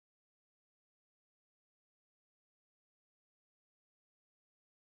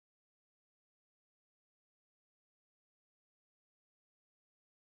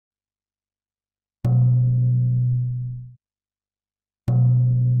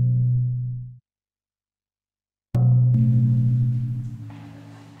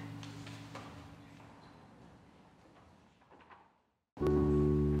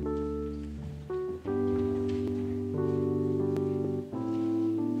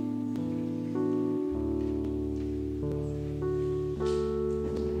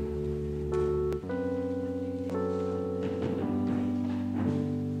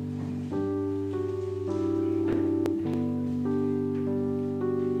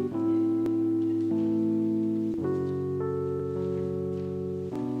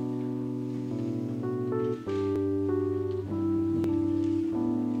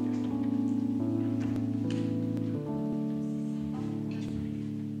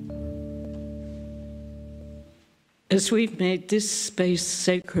As we've made this space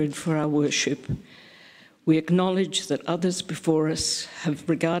sacred for our worship, we acknowledge that others before us have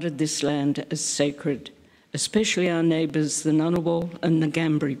regarded this land as sacred, especially our neighbours, the Ngunnawal and the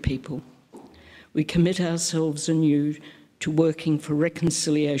Ngambri people. We commit ourselves anew to working for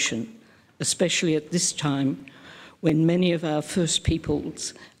reconciliation, especially at this time when many of our First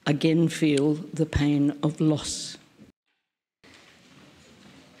Peoples again feel the pain of loss.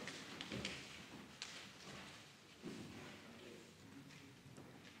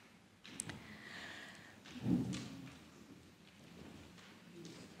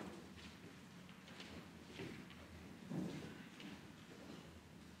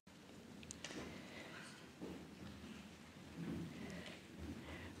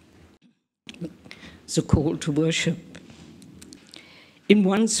 It's a call to worship. In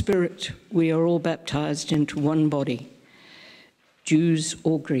one spirit, we are all baptized into one body, Jews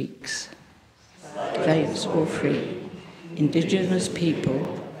or Greeks, slaves or free, Indigenous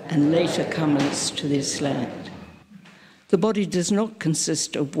people and later comers to this land. The body does not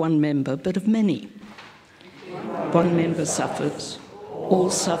consist of one member, but of many. One member suffers, all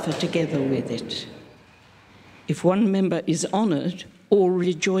suffer together with it. If one member is honoured, all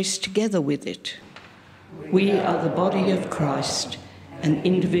rejoice together with it. We are the body of Christ and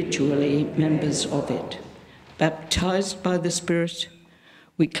individually members of it. Baptized by the Spirit,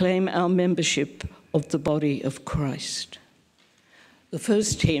 we claim our membership of the body of Christ. The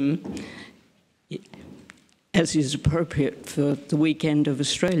first hymn, as is appropriate for the weekend of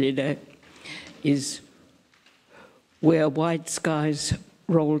Australia Day, is Where White Skies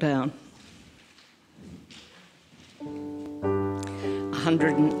Roll Down.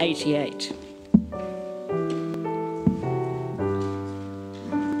 188.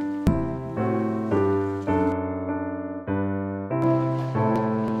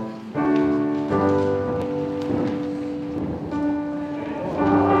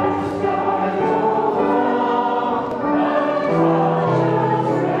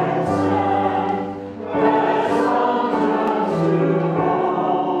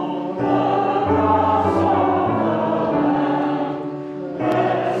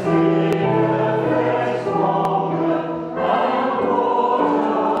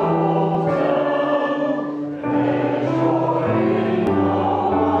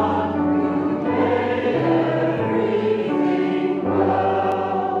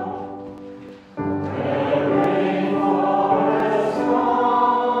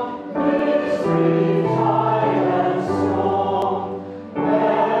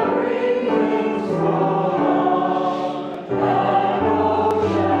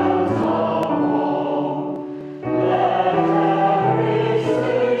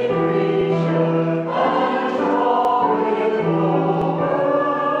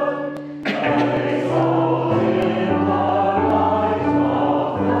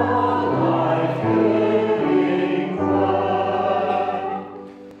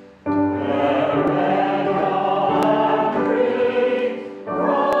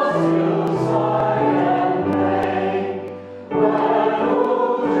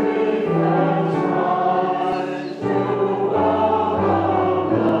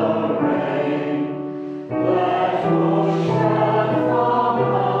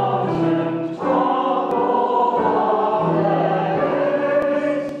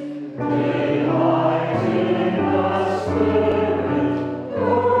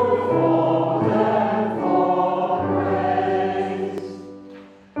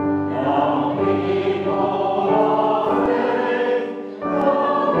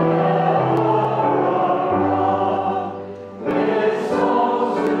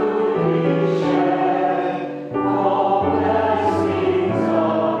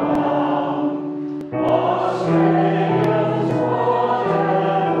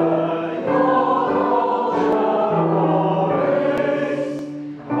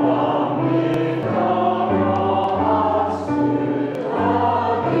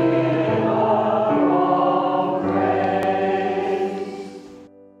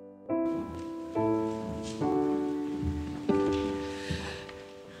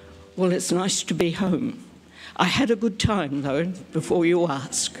 Well, it's nice to be home. I had a good time, though, before you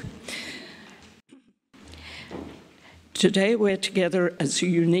ask. Today we're together as a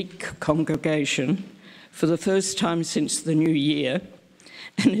unique congregation for the first time since the new year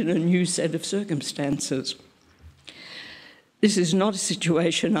and in a new set of circumstances. This is not a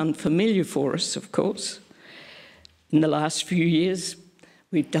situation unfamiliar for us, of course. In the last few years,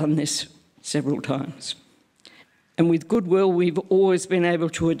 we've done this several times. And with goodwill, we've always been able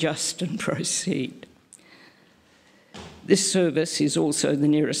to adjust and proceed. This service is also the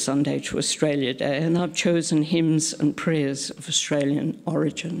nearest Sunday to Australia Day, and I've chosen hymns and prayers of Australian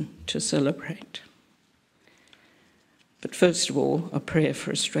origin to celebrate. But first of all, a prayer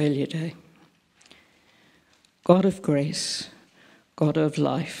for Australia Day. God of grace, God of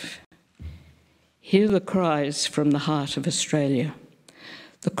life, hear the cries from the heart of Australia,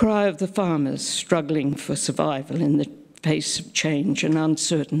 the cry of the farmers struggling for survival in the face of change and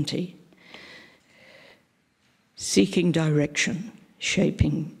uncertainty, seeking direction,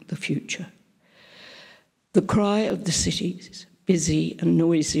 shaping the future. The cry of the cities, busy and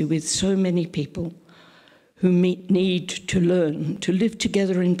noisy with so many people who need to learn to live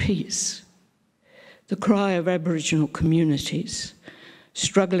together in peace. The cry of Aboriginal communities,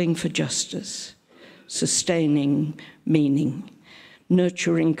 struggling for justice, sustaining meaning,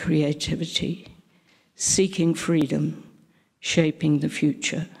 nurturing creativity, seeking freedom, shaping the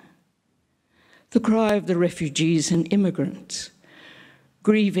future. The cry of the refugees and immigrants,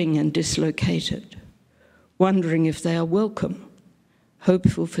 grieving and dislocated, wondering if they are welcome,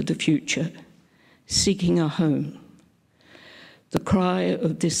 hopeful for the future, seeking a home. The cry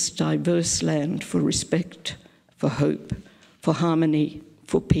of this diverse land for respect, for hope, for harmony,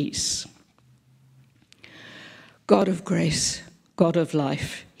 for peace. God of grace, God of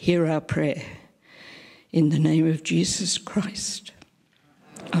life, hear our prayer. In the name of Jesus Christ.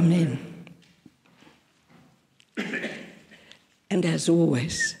 Amen. And as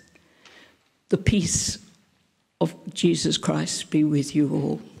always, the peace of Jesus Christ be with you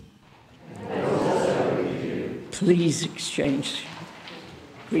all. And also with you. Please exchange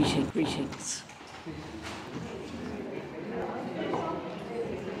greetings.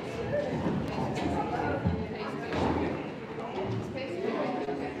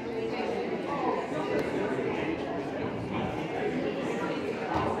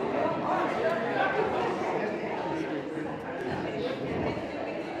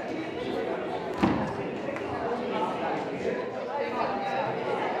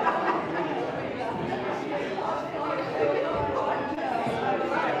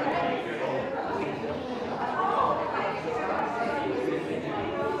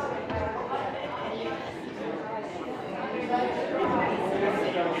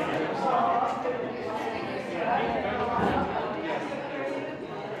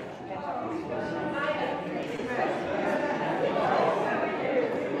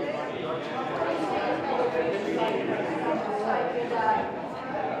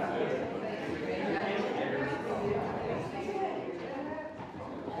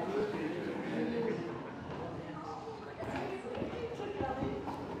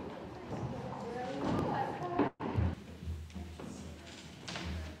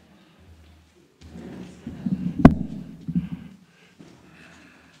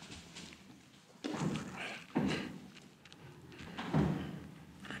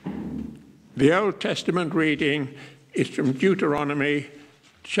 The Old Testament reading is from Deuteronomy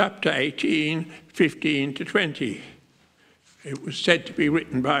chapter 18, 15 to 20. It was said to be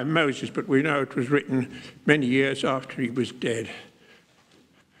written by Moses, but we know it was written many years after he was dead.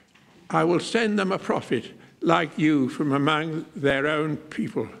 I will send them a prophet like you from among their own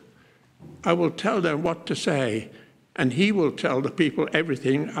people. I will tell them what to say, and he will tell the people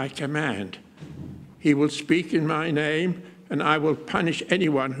everything I command. He will speak in my name, and I will punish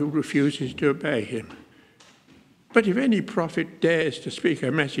anyone who refuses to obey him. But if any prophet dares to speak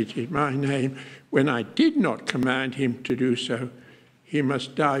a message in my name when I did not command him to do so, he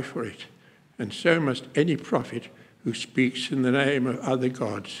must die for it, and so must any prophet who speaks in the name of other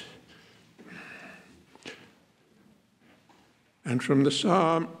gods. And from the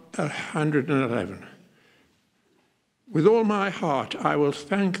Psalm 111, with all my heart I will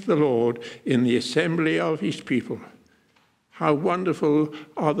thank the Lord in the assembly of his people. How wonderful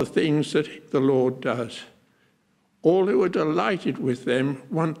are the things that the Lord does. All who are delighted with them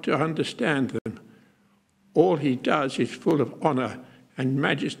want to understand them. All he does is full of honor and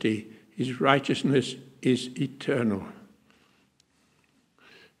majesty. His righteousness is eternal.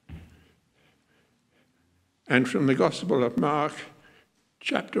 And from the Gospel of Mark,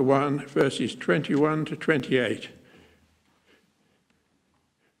 chapter 1, verses 21 to 28.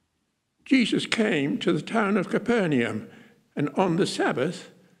 Jesus came to the town of Capernaum, and on the Sabbath,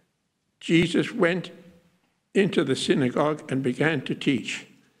 Jesus went into the synagogue and began to teach.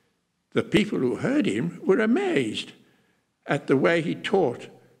 The people who heard him were amazed at the way he taught,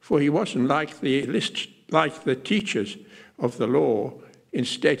 for he wasn't like the teachers of the law.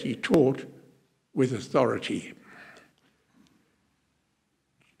 Instead, he taught with authority.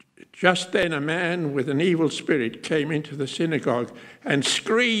 Just then a man with an evil spirit came into the synagogue and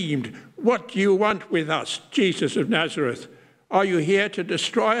screamed, "What do you want with us, Jesus of Nazareth? Are you here to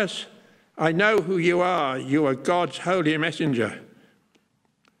destroy us? I know who you are. You are God's holy messenger."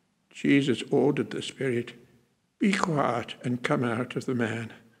 Jesus ordered the spirit, "Be quiet and come out of the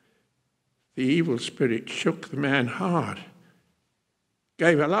man." The evil spirit shook the man hard,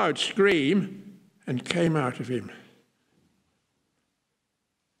 gave a loud scream, and came out of him.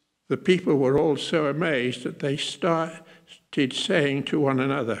 The people were all so amazed that they started saying to one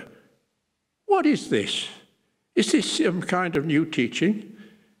another, "What is this? Is this some kind of new teaching?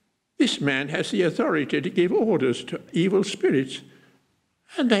 This man has the authority to give orders to evil spirits,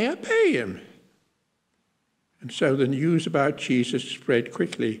 and they obey him." And so the news about Jesus spread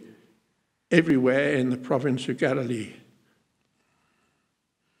quickly everywhere in the province of Galilee.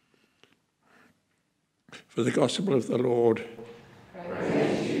 For the gospel of the Lord.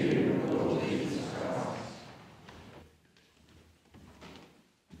 Praise you, Lord Jesus Christ.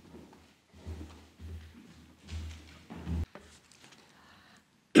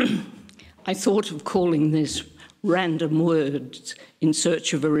 I thought of calling this Random Words in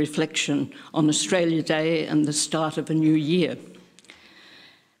search of a reflection on Australia Day and the start of a new year.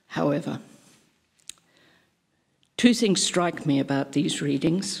 However, two things strike me about these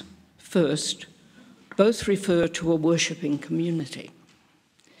readings. First, both refer to a worshipping community.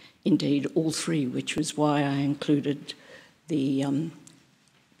 Indeed, all three, which was why I included the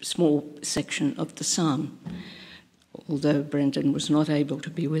small section of the psalm, although Brendan was not able to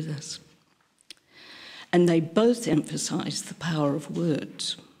be with us. And they both emphasise the power of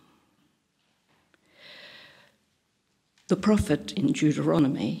words. The prophet in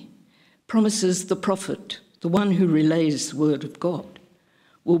Deuteronomy promises the prophet, the one who relays the word of God,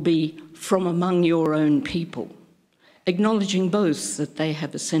 will be from among your own people, acknowledging both that they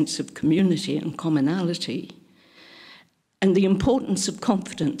have a sense of community and commonality, and the importance of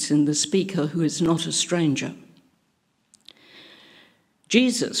confidence in the speaker who is not a stranger.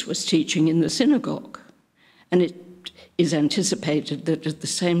 Jesus was teaching in the synagogue, and it is anticipated that at the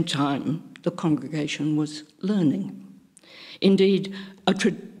same time the congregation was learning. Indeed,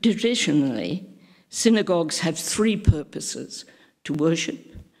 traditionally, synagogues have three purposes: to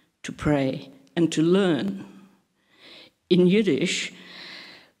worship, to pray, and to learn. In Yiddish,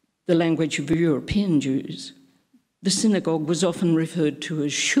 the language of European Jews, the synagogue was often referred to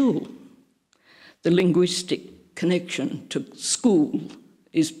as shul. The linguistic connection to school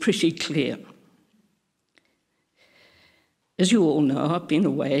is pretty clear. As you all know, I've been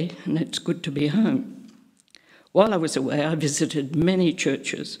away, and it's good to be home. While I was away, I visited many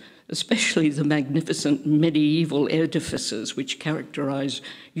churches, especially the magnificent medieval edifices which characterise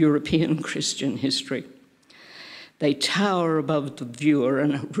European Christian history. They tower above the viewer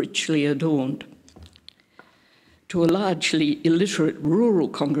and are richly adorned. To a largely illiterate rural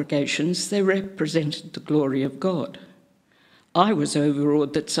congregations, they represented the glory of God. I was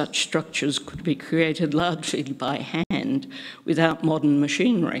overawed that such structures could be created largely by hand without modern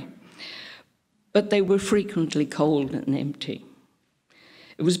machinery, but they were frequently cold and empty.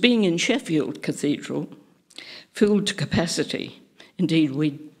 It was being in Sheffield Cathedral, filled to capacity. Indeed,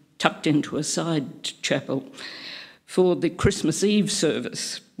 we tucked into a side chapel for the Christmas Eve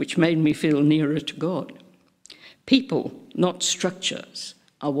service, which made me feel nearer to God. People, not structures,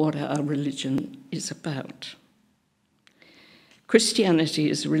 are what our religion is about. Christianity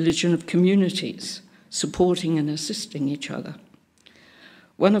is a religion of communities, supporting and assisting each other.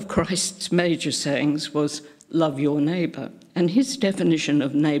 One of Christ's major sayings was, "Love your neighbour," and his definition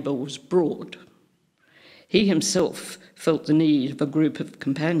of neighbour was broad. He himself felt the need of a group of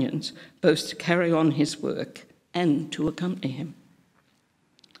companions, both to carry on his work and to accompany him.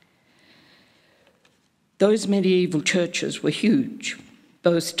 Those medieval churches were huge,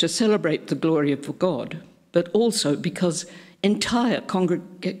 both to celebrate the glory of God, but also because entire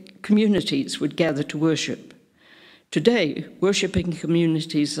communities would gather to worship. Today, worshipping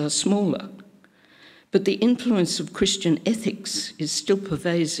communities are smaller, but the influence of Christian ethics is still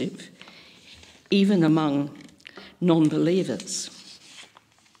pervasive, even among non-believers.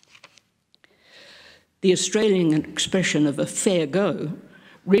 The Australian expression of a fair go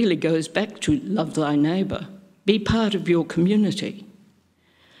really goes back to love thy neighbour, be part of your community.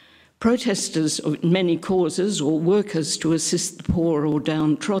 Protesters of many causes or workers to assist the poor or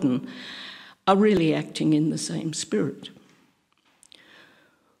downtrodden are really acting in the same spirit.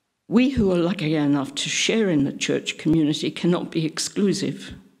 We who are lucky enough to share in the church community cannot be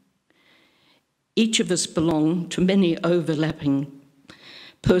exclusive. Each of us belong to many overlapping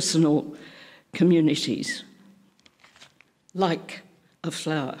personal communities, like a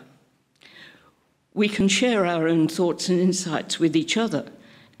flower. We can share our own thoughts and insights with each other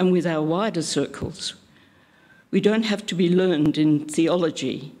and with our wider circles. We don't have to be learned in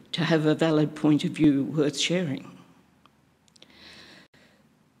theology to have a valid point of view worth sharing.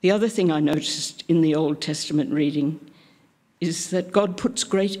 The other thing I noticed in the Old Testament reading is that God puts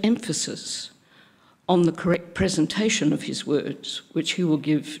great emphasis on the correct presentation of his words, which he will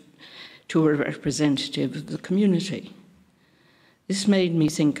give to a representative of the community. This made me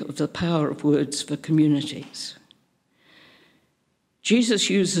think of the power of words for communities. Jesus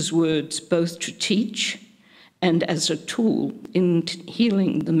uses words both to teach and as a tool in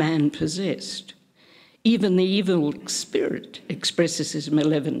healing the man possessed. Even the evil spirit expresses his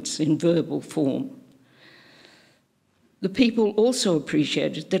malevolence in verbal form. The people also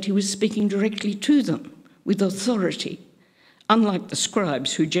appreciated that he was speaking directly to them with authority, unlike the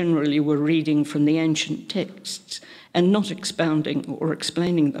scribes who generally were reading from the ancient texts and not expounding or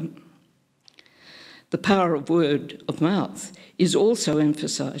explaining them. The power of word of mouth is also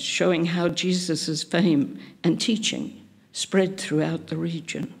emphasised, showing how Jesus' fame and teaching spread throughout the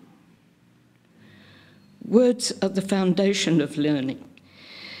region. Words are the foundation of learning.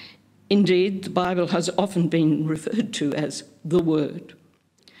 Indeed, the Bible has often been referred to as the Word.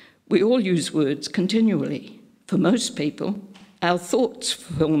 We all use words continually. For most people, our thoughts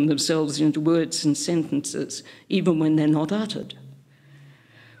form themselves into words and sentences, even when they're not uttered.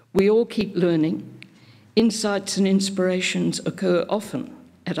 We all keep learning. Insights and inspirations occur often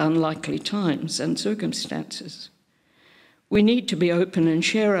at unlikely times and circumstances. We need to be open and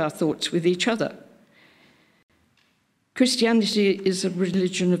share our thoughts with each other. Christianity is a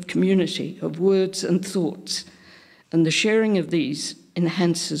religion of community, of words and thoughts, and the sharing of these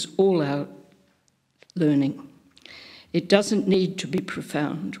enhances all our learning. It doesn't need to be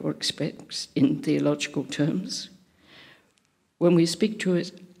profound or expressed in theological terms. When we speak to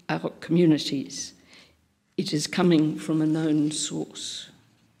our communities, it is coming from a known source.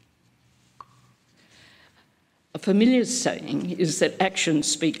 A familiar saying is that actions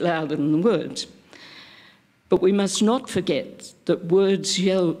speak louder than words. But we must not forget that words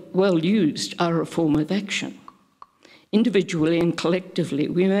well used are a form of action. Individually and collectively,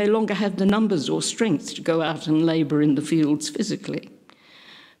 we may no longer have the numbers or strength to go out and labour in the fields physically,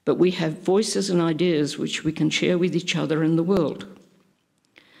 but we have voices and ideas which we can share with each other in the world.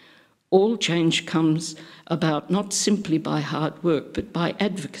 All change comes about not simply by hard work, but by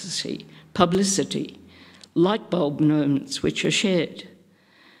advocacy, publicity, light bulb moments which are shared.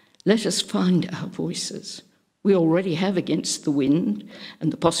 Let us find our voices. We already have Against the Wind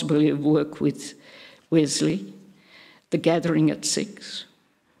and the possibility of work with Wesley, the Gathering at 6.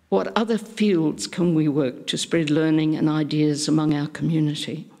 What other fields can we work to spread learning and ideas among our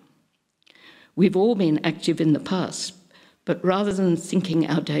community? We've all been active in the past, but rather than thinking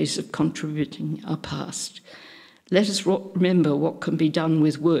our days of contributing are past, let us remember what can be done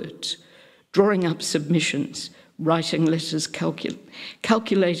with words, drawing up submissions, writing letters,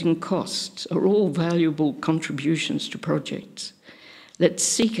 calculating costs are all valuable contributions to projects. Let's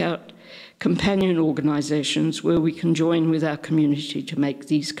seek out companion organisations where we can join with our community to make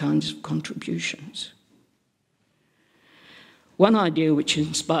these kinds of contributions. One idea which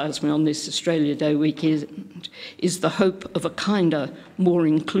inspires me on this Australia Day weekend is the hope of a kinder, more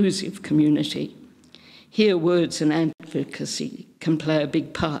inclusive community. Here, words and advocacy can play a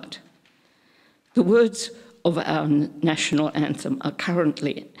big part. The words of our national anthem are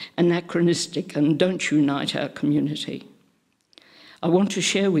currently anachronistic and don't unite our community. I want to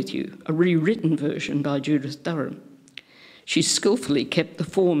share with you a rewritten version by Judith Durham. She skillfully kept the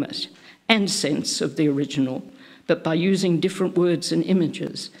format and sense of the original, but by using different words and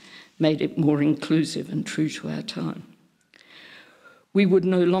images, made it more inclusive and true to our time. We would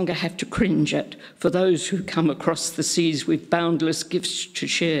no longer have to cringe at, for those who come across the seas with boundless gifts to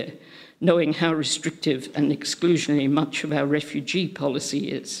share, knowing how restrictive and exclusionary much of our refugee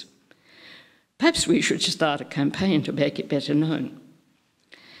policy is. Perhaps we should start a campaign to make it better known.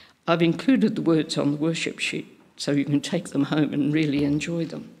 I've included the words on the worship sheet so you can take them home and really enjoy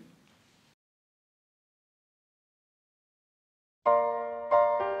them.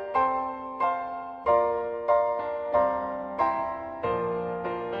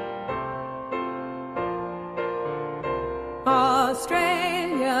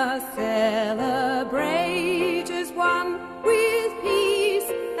 Australia celebrate as one with peace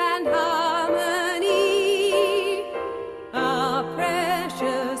and harmony. Our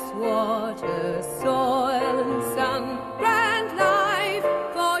precious water, soil and sun, grant life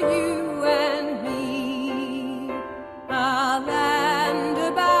for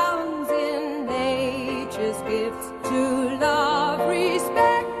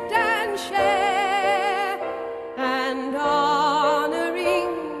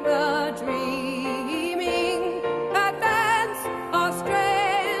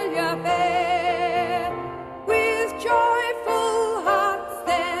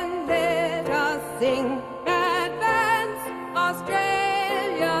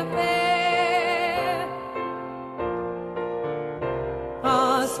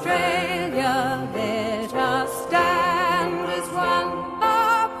Australia, let us stand as one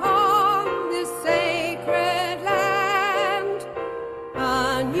upon this sacred land.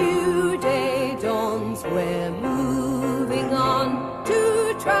 A new day dawns, we're moving on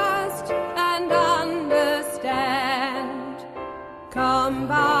to trust and understand.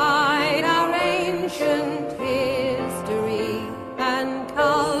 Combine our ancient history and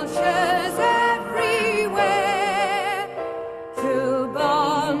cultures everywhere to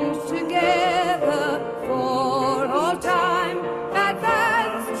bond together for all time.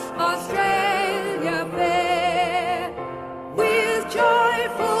 Advance Australia fair. With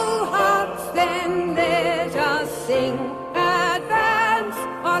joyful hearts then let us sing. Advance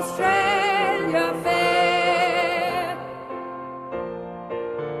Australia fair.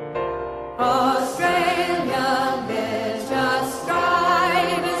 Australia, let us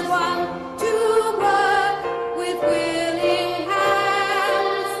strive as one to work with willing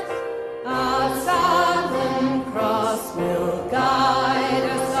hands. Our Southern Cross will guide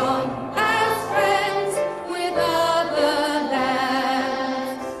us on as friends with other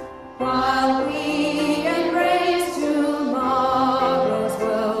lands, while we embrace tomorrow's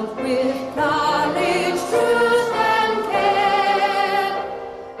world with courage, truth, and care.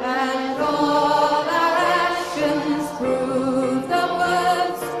 And all our actions prove the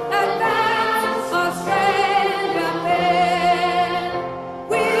words, advance Australia fair.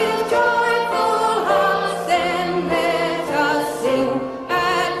 With joyful hearts then let us sing,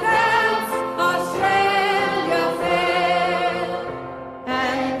 advance Australia fair.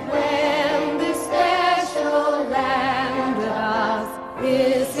 And when this special land of ours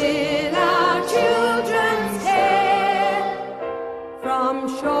is in our children's care, from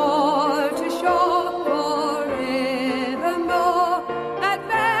shore to shore forevermore,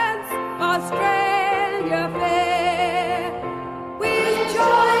 advance Australia fair. With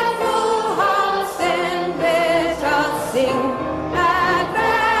joyful hearts then let us sing,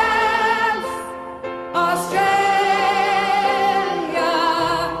 advance Australia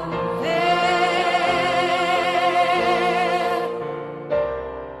fair.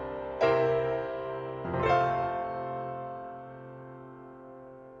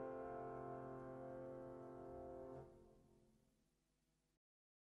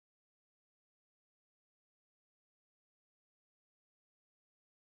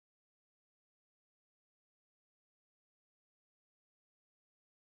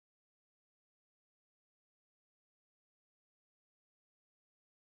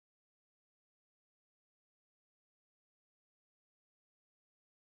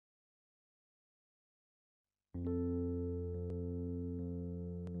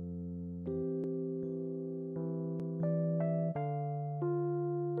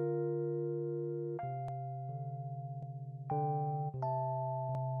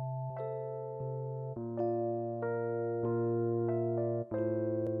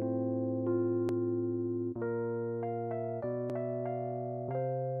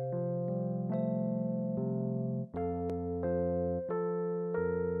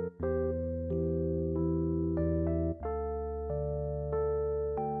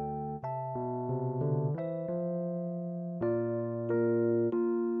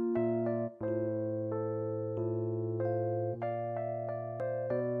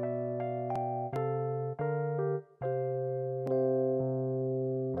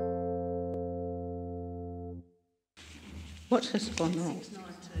 What has gone wrong?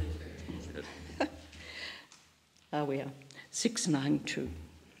 We are. 692.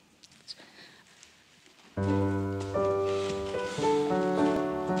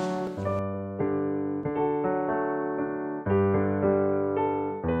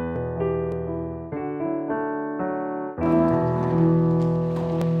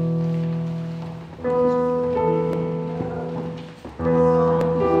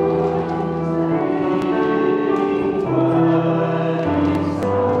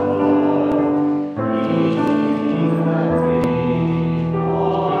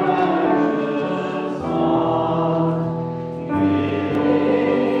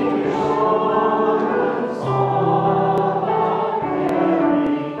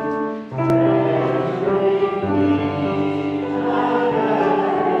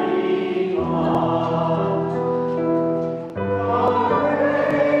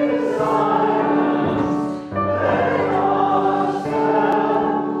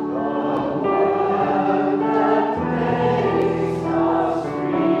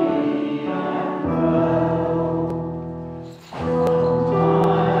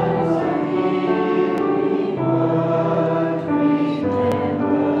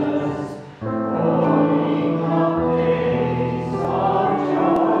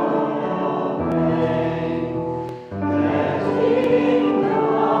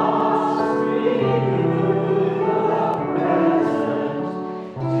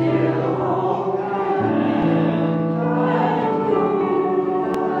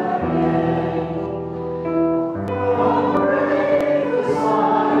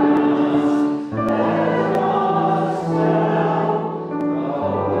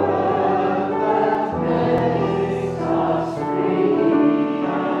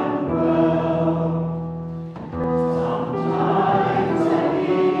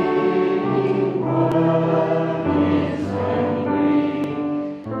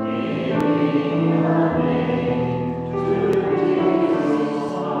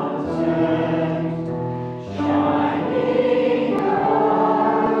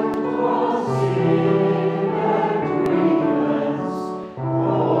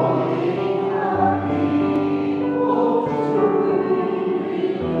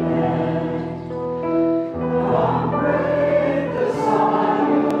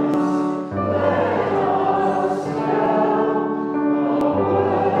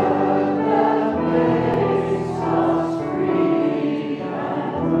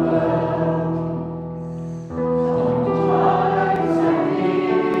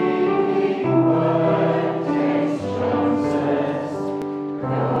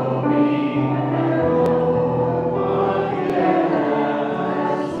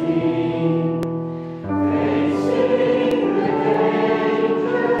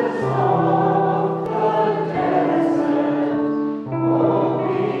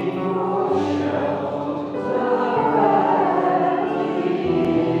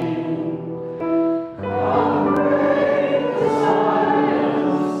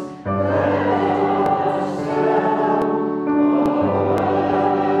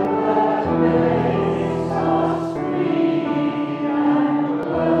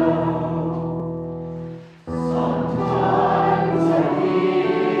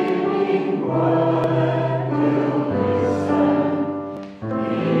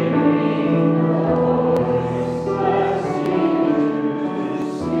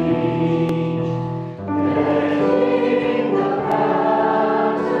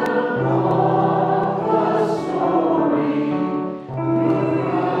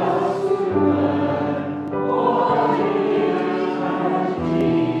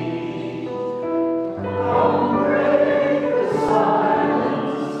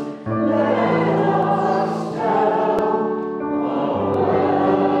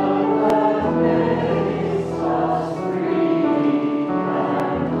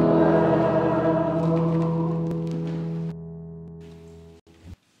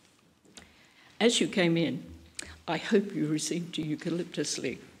 as you came in, I hope you received a eucalyptus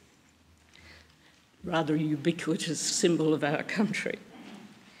leaf, rather a ubiquitous symbol of our country.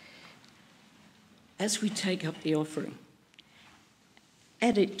 As we take up the offering,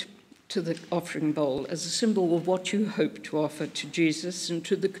 add it to the offering bowl as a symbol of what you hope to offer to Jesus and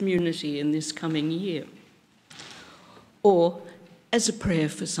to the community in this coming year, or as a prayer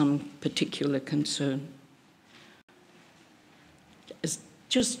for some particular concern, as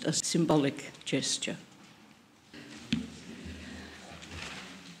just a symbolic gesture.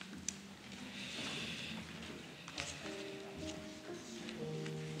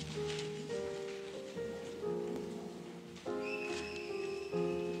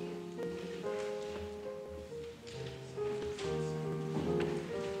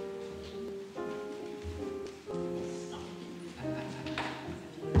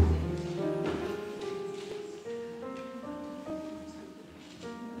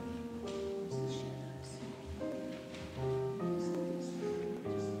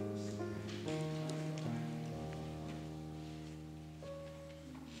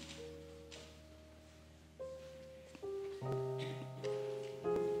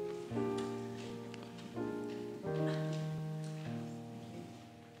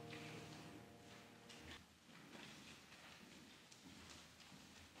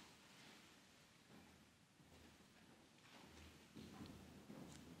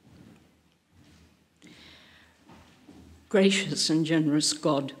 Gracious and generous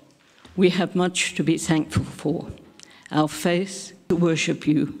God, we have much to be thankful for. Our faith to worship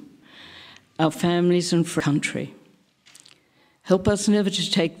you, our families and country. Help us never to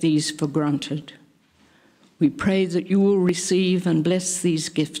take these for granted. We pray that you will receive and bless these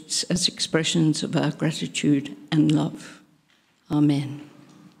gifts as expressions of our gratitude and love. Amen.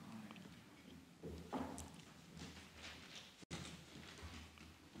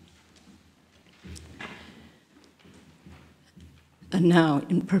 And now,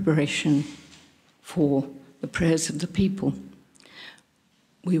 in preparation for the prayers of the people,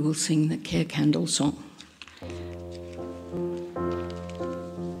 we will sing the Care Candle song.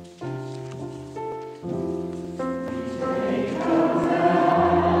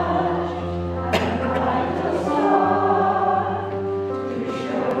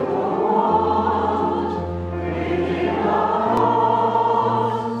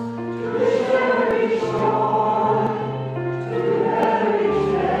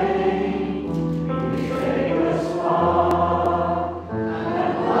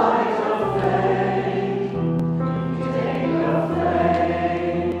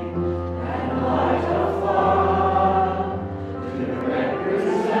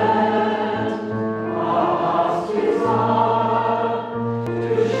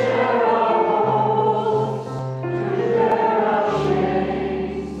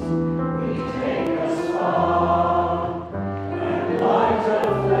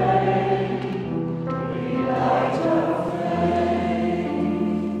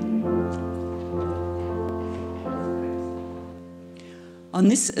 On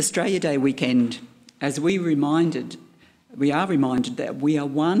this Australia Day weekend, as we are reminded that we are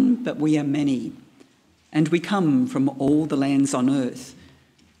one, but we are many, and we come from all the lands on earth.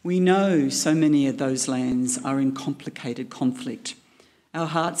 We know so many of those lands are in complicated conflict. Our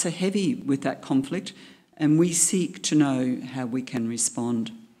hearts are heavy with that conflict, and we seek to know how we can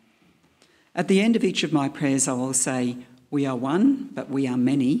respond. At the end of each of my prayers, I will say, we are one, but we are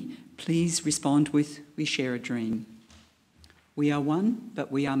many. Please respond with, we share a dream. We are one, but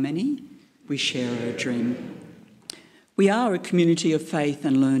we are many. We share a dream. We are a community of faith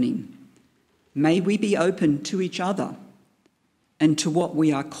and learning. May we be open to each other and to what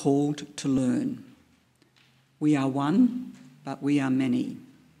we are called to learn. We are one, but we are many.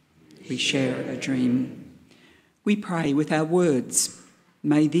 We share a dream. We pray with our words.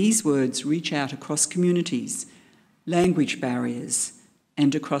 May these words reach out across communities, language barriers,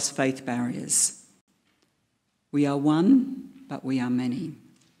 and across faith barriers. We are one, but we are many.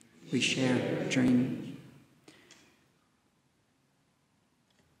 We share a dream.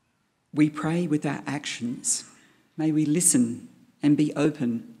 We pray with our actions. May we listen and be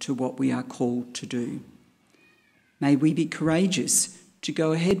open to what we are called to do. May we be courageous to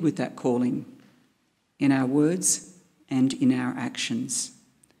go ahead with that calling in our words and in our actions.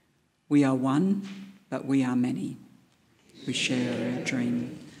 We are one, but we are many. We share a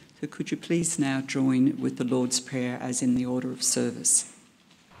dream. So could you please now join with the Lord's Prayer as in the order of service.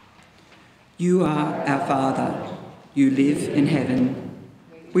 You are our Father. You live in heaven.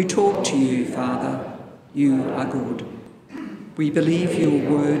 We talk to you, Father. You are good. We believe your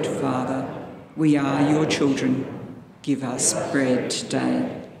word, Father. We are your children. Give us bread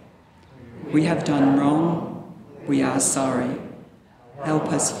today. We have done wrong. We are sorry.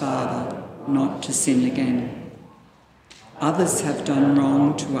 Help us, Father, not to sin again. Others have done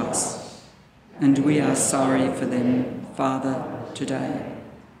wrong to us, and we are sorry for them, Father, today.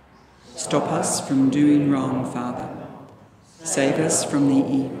 Stop us from doing wrong, Father. Save us from the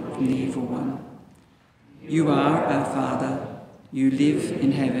evil one. You are our Father. You live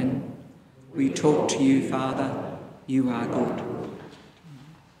in heaven. We talk to you, Father. You are good.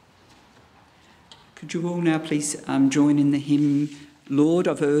 Could you all now please join in the hymn, Lord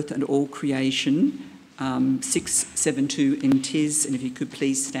of Earth and All Creation, 672 in Tis, and if you could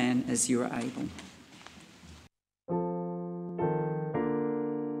please stand as you are able.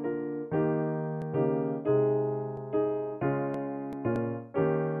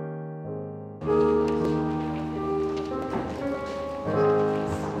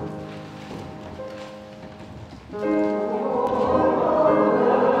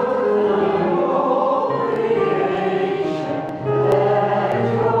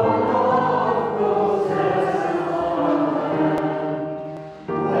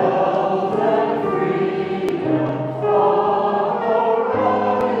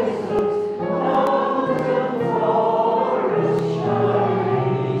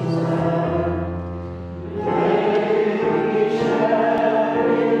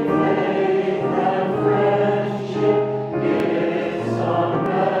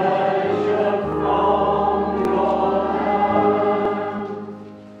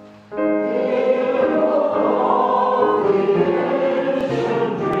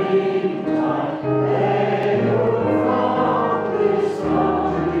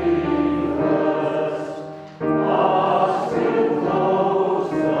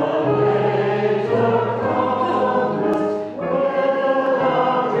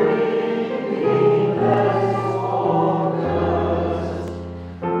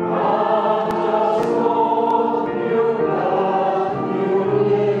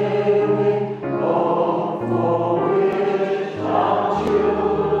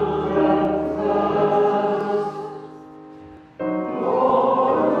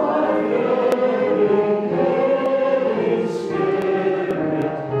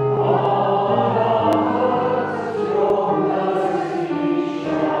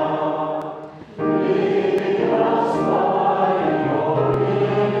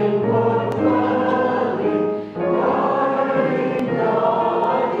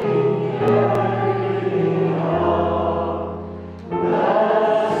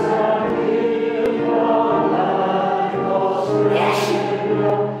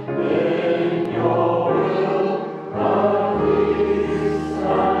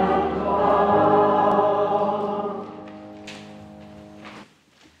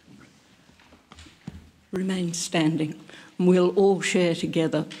 Remain standing, and we'll all share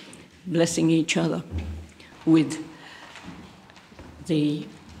together, blessing each other with the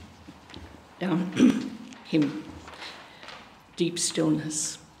hymn, Deep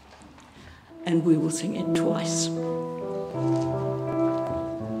Stillness, and we will sing it twice.